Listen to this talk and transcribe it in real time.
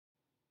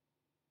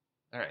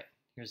Alright,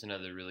 here's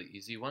another really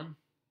easy one,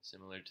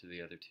 similar to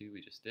the other two we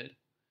just did.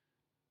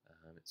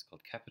 It's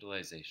called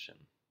capitalization.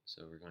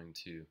 So we're going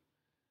to,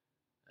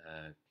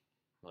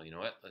 well, you know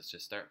what? Let's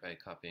just start by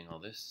copying all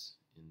this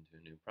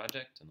into a new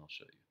project, and I'll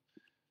show you.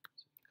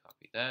 So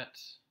copy that.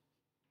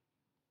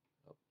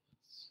 Oh,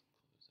 let's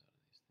close out of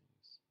these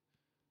things.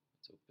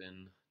 Let's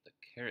open the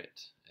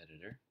Caret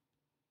editor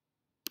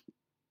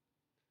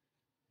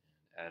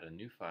and add a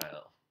new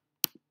file.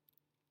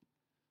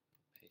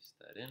 Paste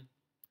that in.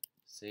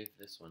 Save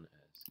this one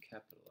as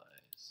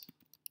capitalize.html.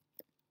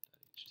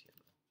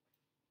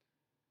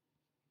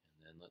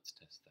 And then let's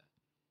test that.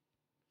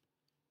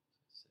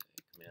 So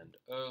say Command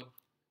O,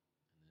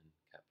 and then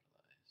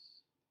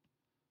capitalize,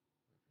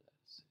 wherever that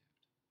is saved.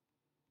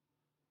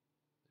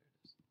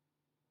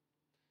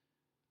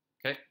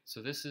 There it is. Okay,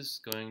 so this is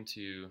going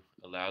to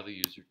allow the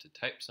user to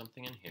type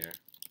something in here,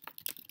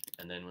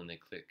 and then when they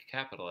click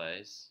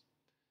capitalize,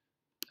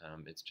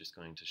 it's just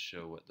going to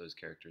show what those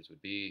characters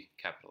would be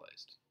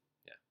capitalized.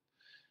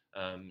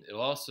 It'll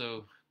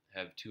also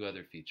have two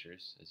other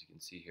features, as you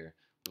can see here.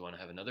 We want to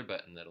have another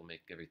button that'll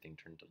make everything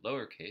turn to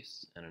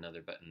lowercase, and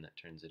another button that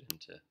turns it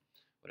into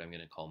what I'm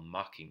going to call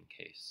mocking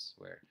case,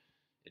 where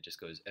it just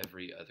goes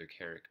every other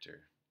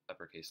character,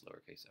 uppercase,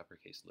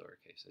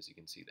 lowercase, as you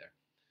can see there.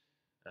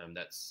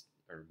 That's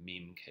or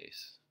meme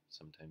case.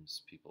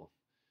 Sometimes people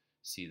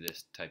see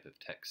this type of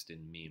text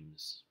in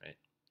memes, right?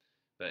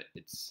 But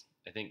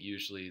I think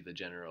usually the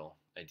general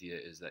idea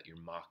is that you're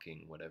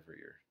mocking whatever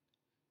you're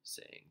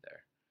saying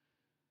there.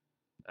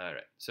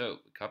 Alright, so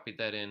we copied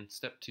that in.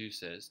 Step 2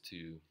 says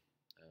to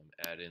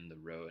add in the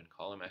row and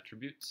column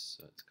attributes.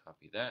 So let's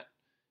copy that.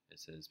 It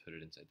says put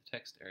it inside the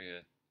text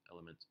area,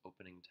 elements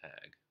opening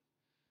tag.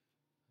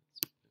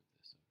 Let's move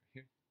this over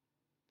here.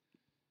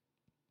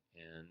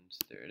 And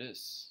there it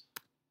is.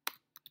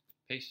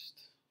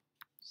 Paste,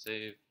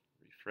 save,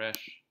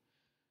 refresh.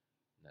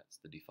 And that's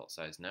the default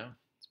size now.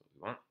 That's what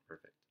we want.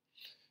 Perfect.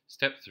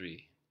 Step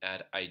 3.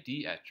 Add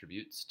ID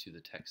attributes to the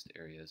text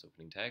area's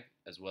opening tag,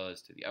 as well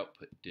as to the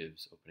output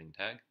div's opening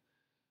tag.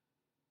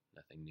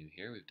 Nothing new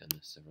here, we've done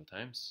this several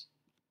times.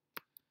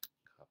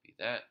 Copy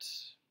that,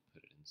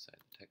 put it inside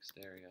the text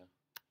area,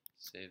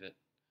 save it,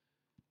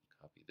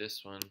 copy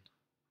this one,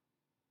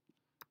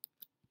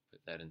 put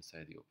that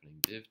inside the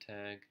opening div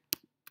tag.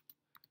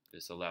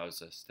 This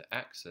allows us to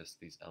access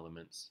these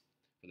elements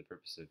for the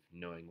purpose of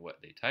knowing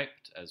what they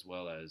typed, as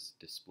well as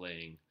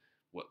displaying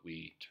what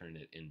we turn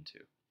it into.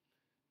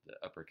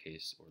 The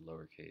uppercase or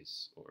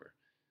lowercase or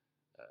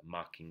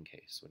mocking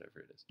case,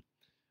 whatever it is.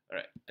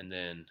 Alright, and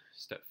then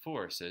step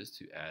 4 says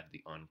to add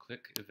the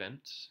onClick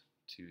event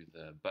to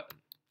the button.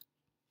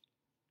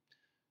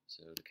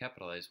 So the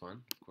capitalize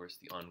one, of course,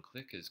 the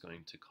onClick is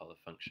going to call a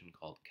function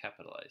called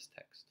capitalize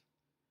text.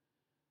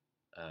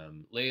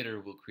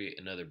 Later we'll create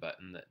another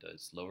button that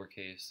does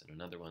lowercase and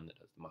another one that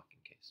does the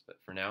mocking case.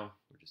 But for now,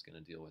 we're just going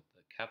to deal with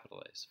the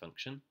capitalize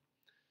function.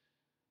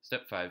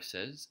 Step 5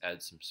 says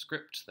add some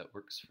script that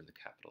works for the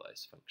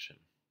capitalize function.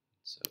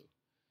 So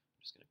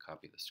I'm just going to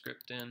copy the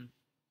script in.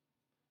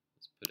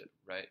 Let's put it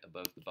right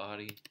above the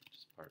body, which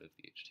is part of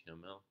the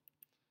HTML.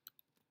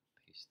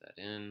 Paste that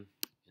in,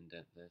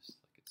 indent this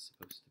like it's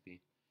supposed to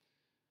be.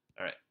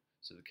 Alright,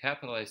 so the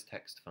capitalize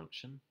text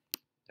function,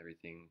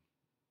 everything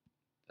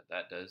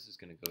that does is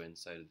going to go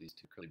inside of these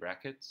two curly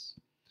brackets,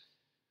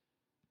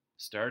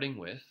 starting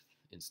with,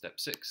 in step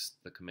 6,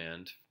 the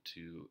command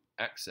to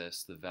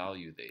access the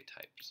value they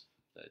typed,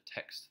 the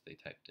text they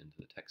typed into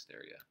the text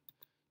area.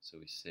 So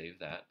we save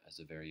that as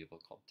a variable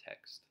called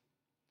text.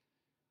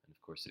 And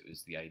of course it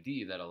was the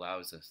ID that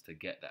allows us to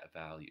get that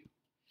value.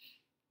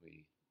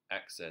 We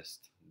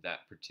accessed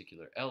that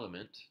particular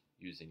element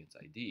using its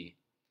ID,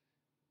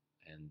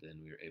 and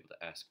then we were able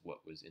to ask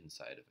what was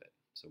inside of it.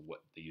 So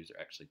what the user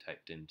actually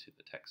typed into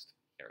the text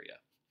area.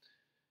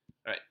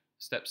 Alright,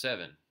 step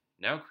 7.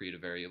 Now create a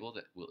variable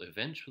that will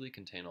eventually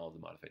contain all the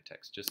modified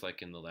text. Just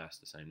like in the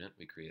last assignment,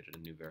 we created a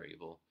new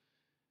variable,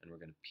 and we're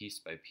going to piece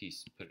by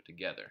piece put it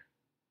together.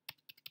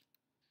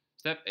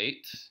 Step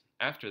 8,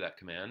 after that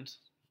command,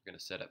 we're going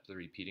to set up the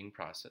repeating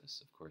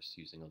process, of course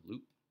using a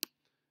loop.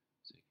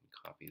 So you can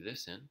copy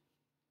this in,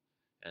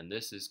 and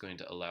this is going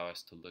to allow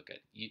us to look at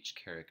each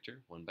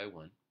character one by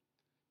one,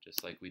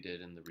 just like we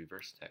did in the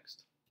reverse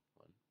text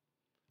one,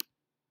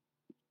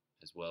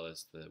 as well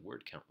as the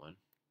word count one.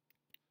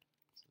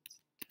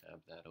 Tab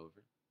that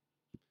over,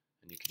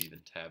 and you could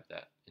even tab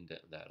that,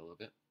 indent that a little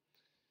bit.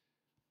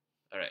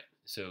 Alright,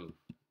 so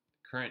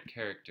current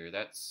character,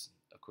 that's,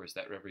 of course,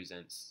 that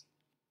represents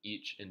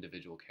each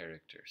individual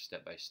character.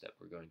 Step by step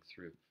we're going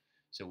through.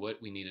 So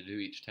what we need to do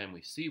each time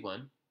we see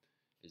one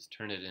is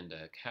turn it into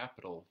a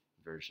capital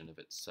version of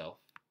itself,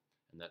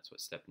 and that's what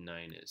step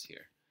 9 is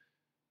here.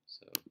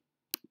 So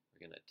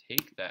we're going to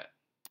take that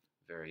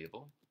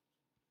variable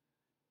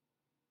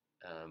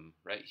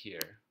right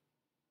here,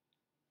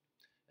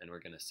 and we're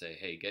going to say,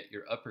 hey, get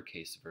your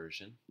uppercase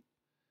version.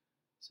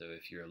 So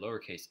if you're a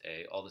lowercase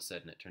a, all of a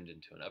sudden it turned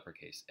into an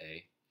uppercase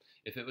a.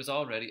 If it was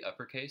already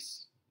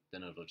uppercase,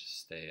 then it'll just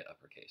stay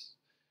uppercase.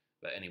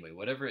 But anyway,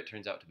 whatever it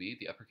turns out to be,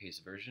 the uppercase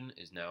version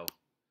is now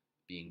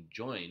being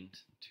joined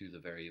to the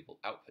variable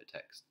output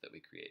text that we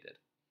created.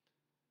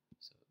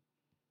 So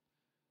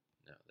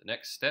now the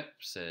next step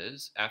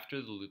says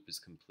after the loop is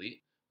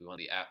complete, we want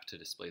the app to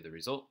display the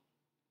result.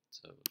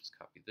 So we'll just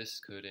copy this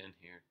code in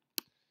here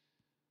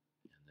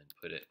and then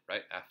put it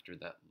right after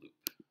that loop.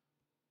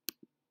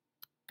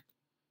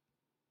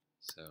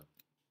 So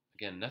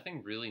again,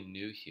 nothing really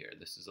new here.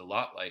 This is a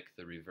lot like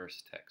the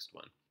reverse text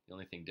one. The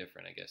only thing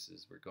different, I guess,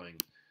 is we're going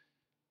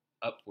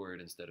upward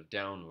instead of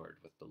downward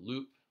with the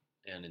loop,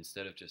 and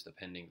instead of just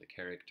appending the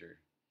character,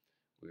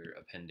 we're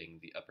appending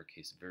the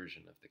uppercase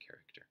version of the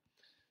character.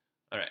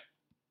 All right.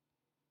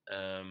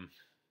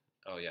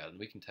 Oh yeah,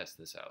 we can test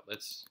this out.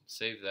 Let's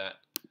save that,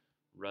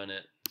 run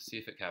it, see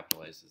if it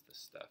capitalizes this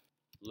stuff.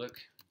 Look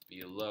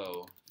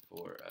below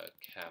for a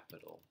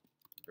capital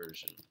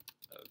version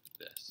of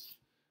this.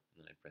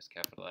 And then I press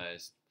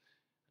capitalize,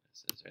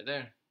 and it says right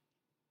there,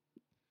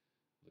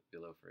 look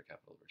below for a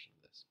capital version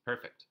of this.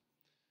 Perfect.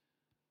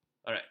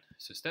 All right,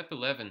 so step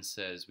 11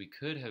 says we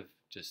could have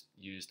just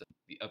used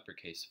the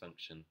uppercase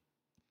function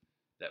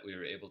that we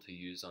were able to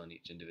use on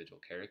each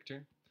individual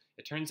character.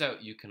 It turns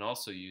out you can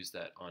also use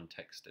that on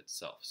text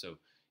itself. So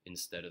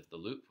instead of the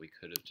loop, we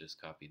could have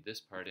just copied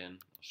this part in.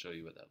 I'll show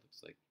you what that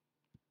looks like,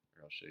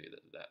 or I'll show you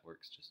that that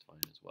works just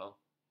fine as well.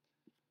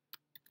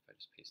 If I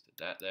just pasted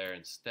that there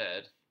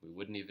instead, we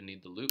wouldn't even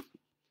need the loop.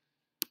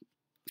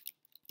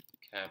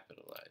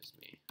 Capitalize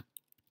me.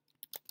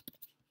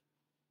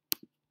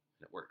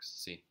 And it works,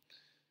 see?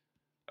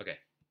 Okay,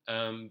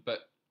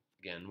 but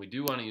again, we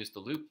do want to use the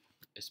loop,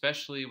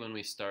 especially when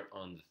we start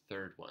on the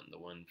third one, the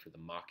one for the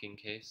mocking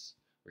case.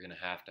 We're going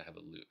to have a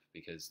loop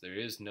because there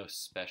is no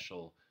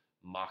special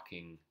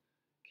mocking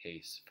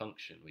case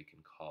function we can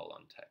call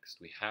on text.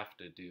 We have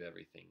to do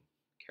everything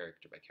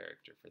character by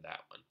character for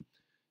that one.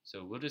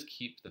 So we'll just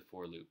keep the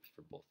for loop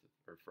for both,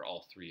 or for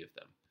all three of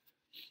them.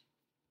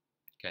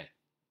 Okay,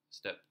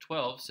 step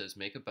 12 says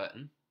make a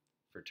button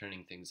for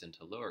turning things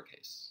into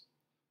lowercase.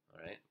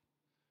 All right.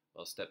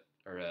 Well,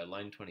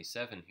 line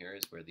 27 here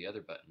is where the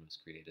other button was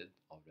created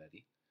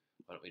already.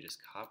 Why don't we just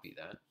copy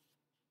that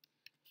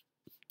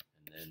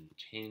and then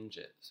change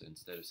it? So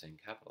instead of saying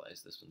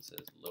capitalize, this one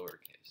says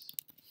lowercase.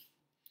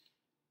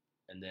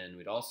 And then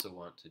we'd also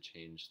want to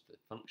change the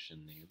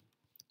function name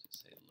to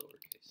say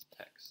lowercase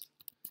text.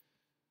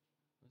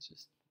 Let's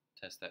just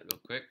test that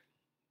real quick.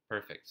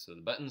 Perfect. So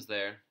the button's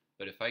there,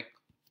 but if I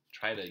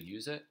try to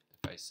use it,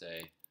 if I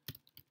say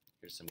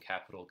here's some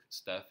capital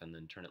stuff and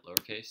then turn it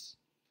lowercase,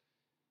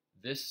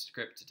 this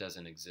script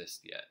doesn't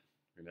exist yet.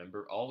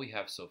 Remember, all we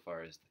have so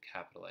far is the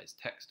capitalized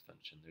text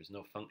function. There's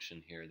no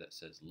function here that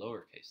says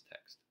lowercase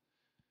text.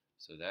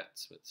 So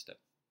that's what step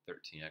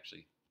 13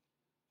 actually,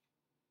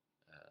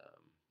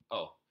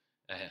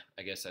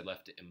 I guess I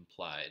left it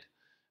implied.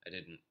 I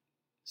didn't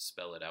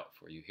spell it out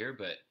for you here,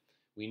 but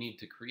we need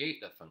to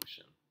create a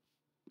function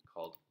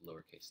called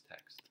lowercase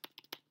text.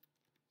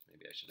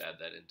 Maybe I should add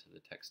that into the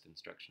text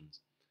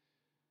instructions.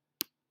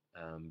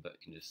 But you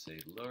can just say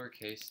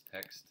lowercase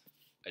text.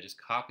 I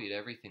just copied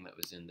everything that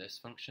was in this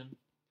function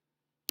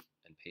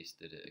and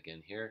pasted it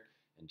again here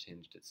and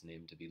changed its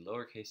name to be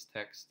lowercase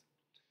text.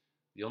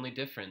 The only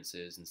difference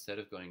is instead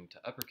of going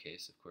to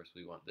uppercase, of course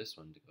we want this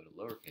one to go to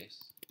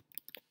lowercase.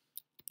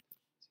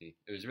 See,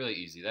 it was really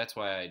easy. That's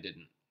why I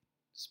didn't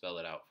spell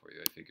it out for you.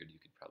 I figured you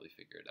could probably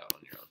figure it out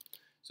on your own.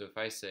 So if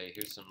I say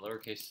here's some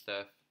lowercase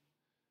stuff,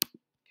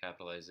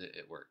 capitalize it,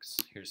 it works.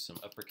 Here's some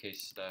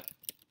uppercase stuff,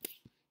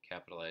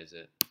 capitalize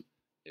it,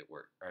 it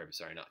works. Or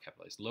sorry, not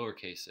capitalize,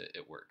 lowercase it,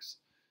 it works.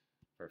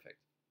 Perfect.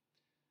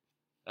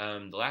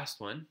 The last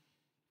one,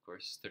 of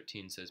course,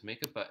 13 says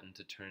make a button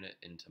to turn it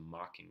into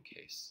mocking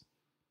case.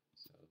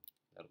 So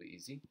that'll be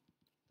easy.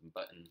 The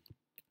button, you can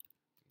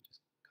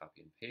just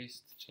copy and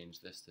paste,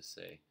 change this to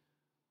say,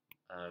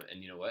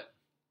 and you know what?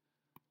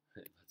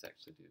 Let's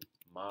actually do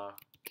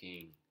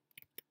mocking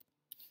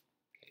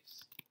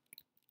case.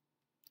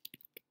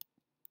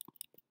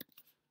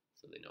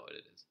 So they know what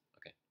it is.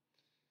 Okay.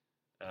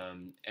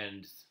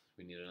 And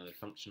we need another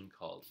function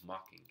called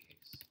mocking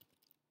case.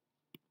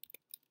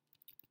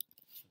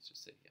 Let's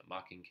just say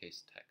mocking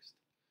case text.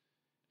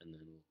 And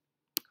then we'll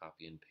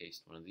copy and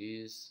paste one of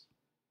these.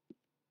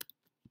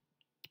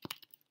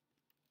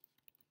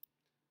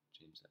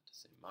 Change that to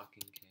say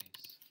mocking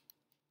case.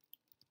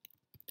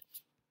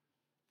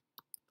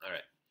 All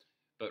right.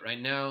 But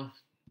right now,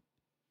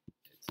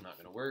 it's not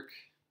going to work.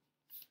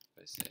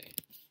 If I say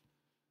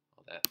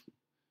all that,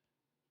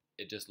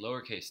 it just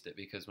lowercased it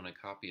because when I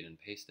copy it and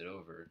paste it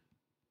over,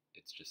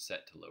 it's just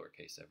set to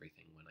lowercase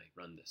everything when I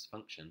run this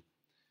function.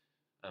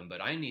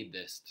 But I need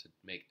this to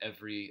make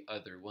every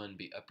other one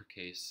be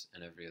uppercase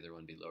and every other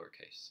one be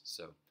lowercase.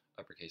 So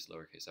uppercase,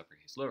 lowercase,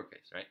 uppercase,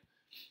 lowercase, right?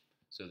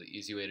 So the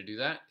easy way to do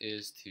that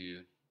is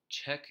to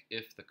check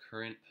if the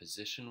current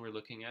position we're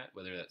looking at,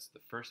 whether that's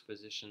the first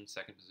position,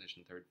 second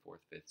position, third,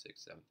 fourth, fifth,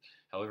 sixth, seventh,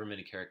 however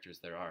many characters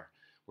there are,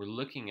 we're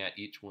looking at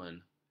each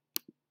one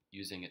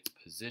using its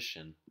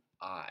position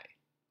I.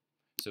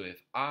 So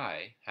if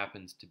I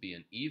happens to be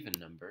an even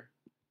number,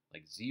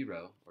 like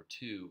 0 or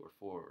 2 or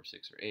 4 or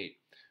 6 or 8,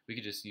 we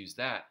could just use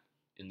that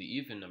in the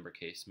even number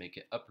case, make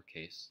it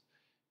uppercase,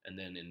 and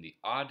then in the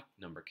odd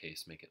number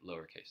case, make it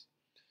lowercase.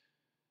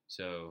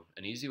 So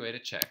an easy way to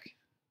check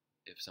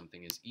if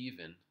something is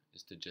even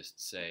is to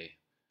just say,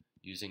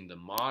 using the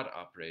mod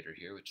operator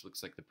here, which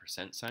looks like the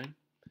percent sign,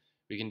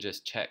 we can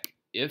just check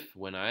if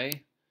when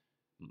I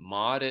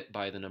mod it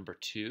by the number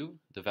 2,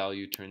 the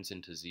value turns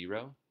into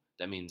 0,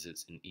 that means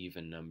it's an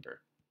even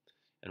number.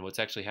 And what's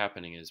actually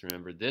happening is,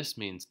 remember, this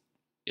means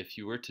if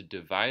you were to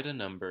divide a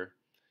number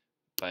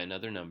by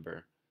another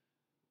number,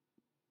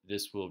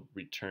 this will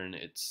return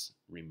its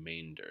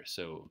remainder.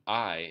 So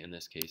I, in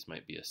this case,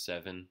 might be a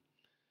 7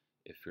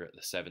 if you're at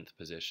the 7th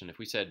position. If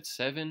we said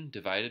 7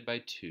 divided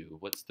by 2,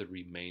 what's the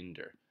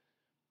remainder?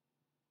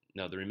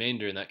 Now, the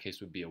remainder in that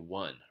case would be a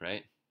 1,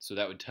 right? So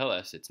that would tell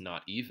us it's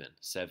not even.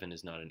 7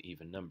 is not an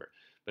even number.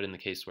 But in the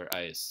case where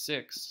I is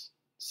 6,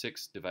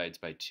 6 divides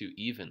by 2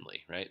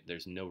 evenly, right?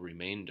 There's no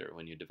remainder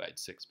when you divide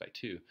 6 by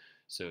 2,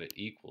 so it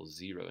equals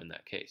 0 in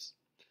that case.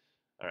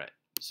 All right,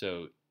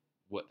 so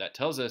what that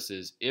tells us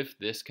is if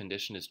this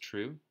condition is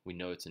true, we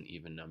know it's an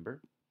even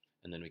number,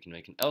 and then we can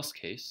make an else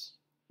case.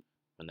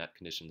 When that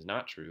condition is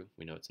not true,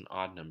 we know it's an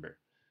odd number.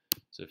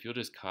 So if you'll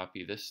just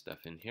copy this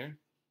stuff in here,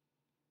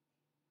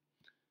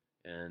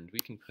 and we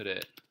can put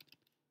it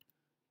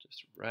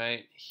just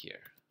right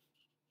here.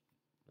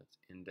 Let's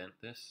indent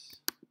this.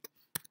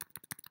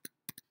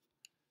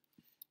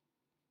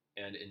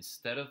 And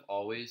instead of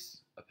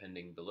always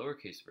appending the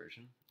lowercase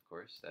version, of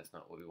course, that's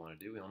not what we want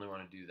to do. We only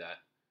want to do that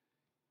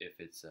if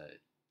it's an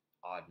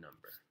odd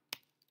number.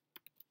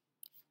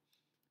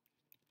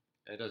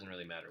 And it doesn't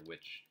really matter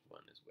which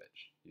one is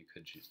which. You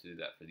could choose to do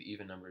that for the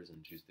even numbers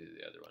and choose to do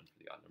the other one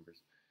for the odd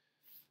numbers.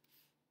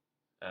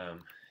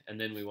 And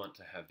then we want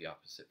to have the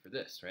opposite for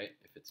this, right?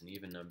 If it's an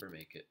even number,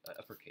 make it an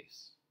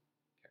uppercase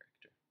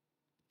character.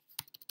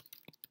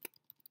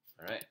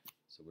 All right,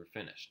 so we're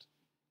finished.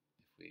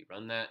 If we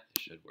run that,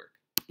 it should work.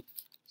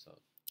 So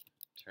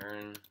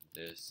turn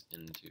this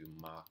into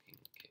mocking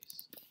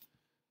case.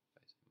 If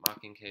I say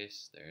mocking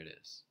case, there it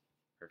is.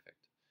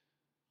 Perfect.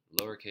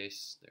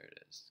 Lowercase, there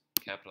it is.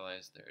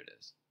 Capitalized, there it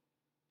is.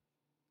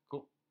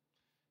 Cool.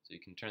 So you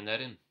can turn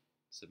that in,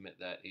 submit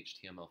that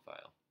HTML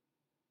file.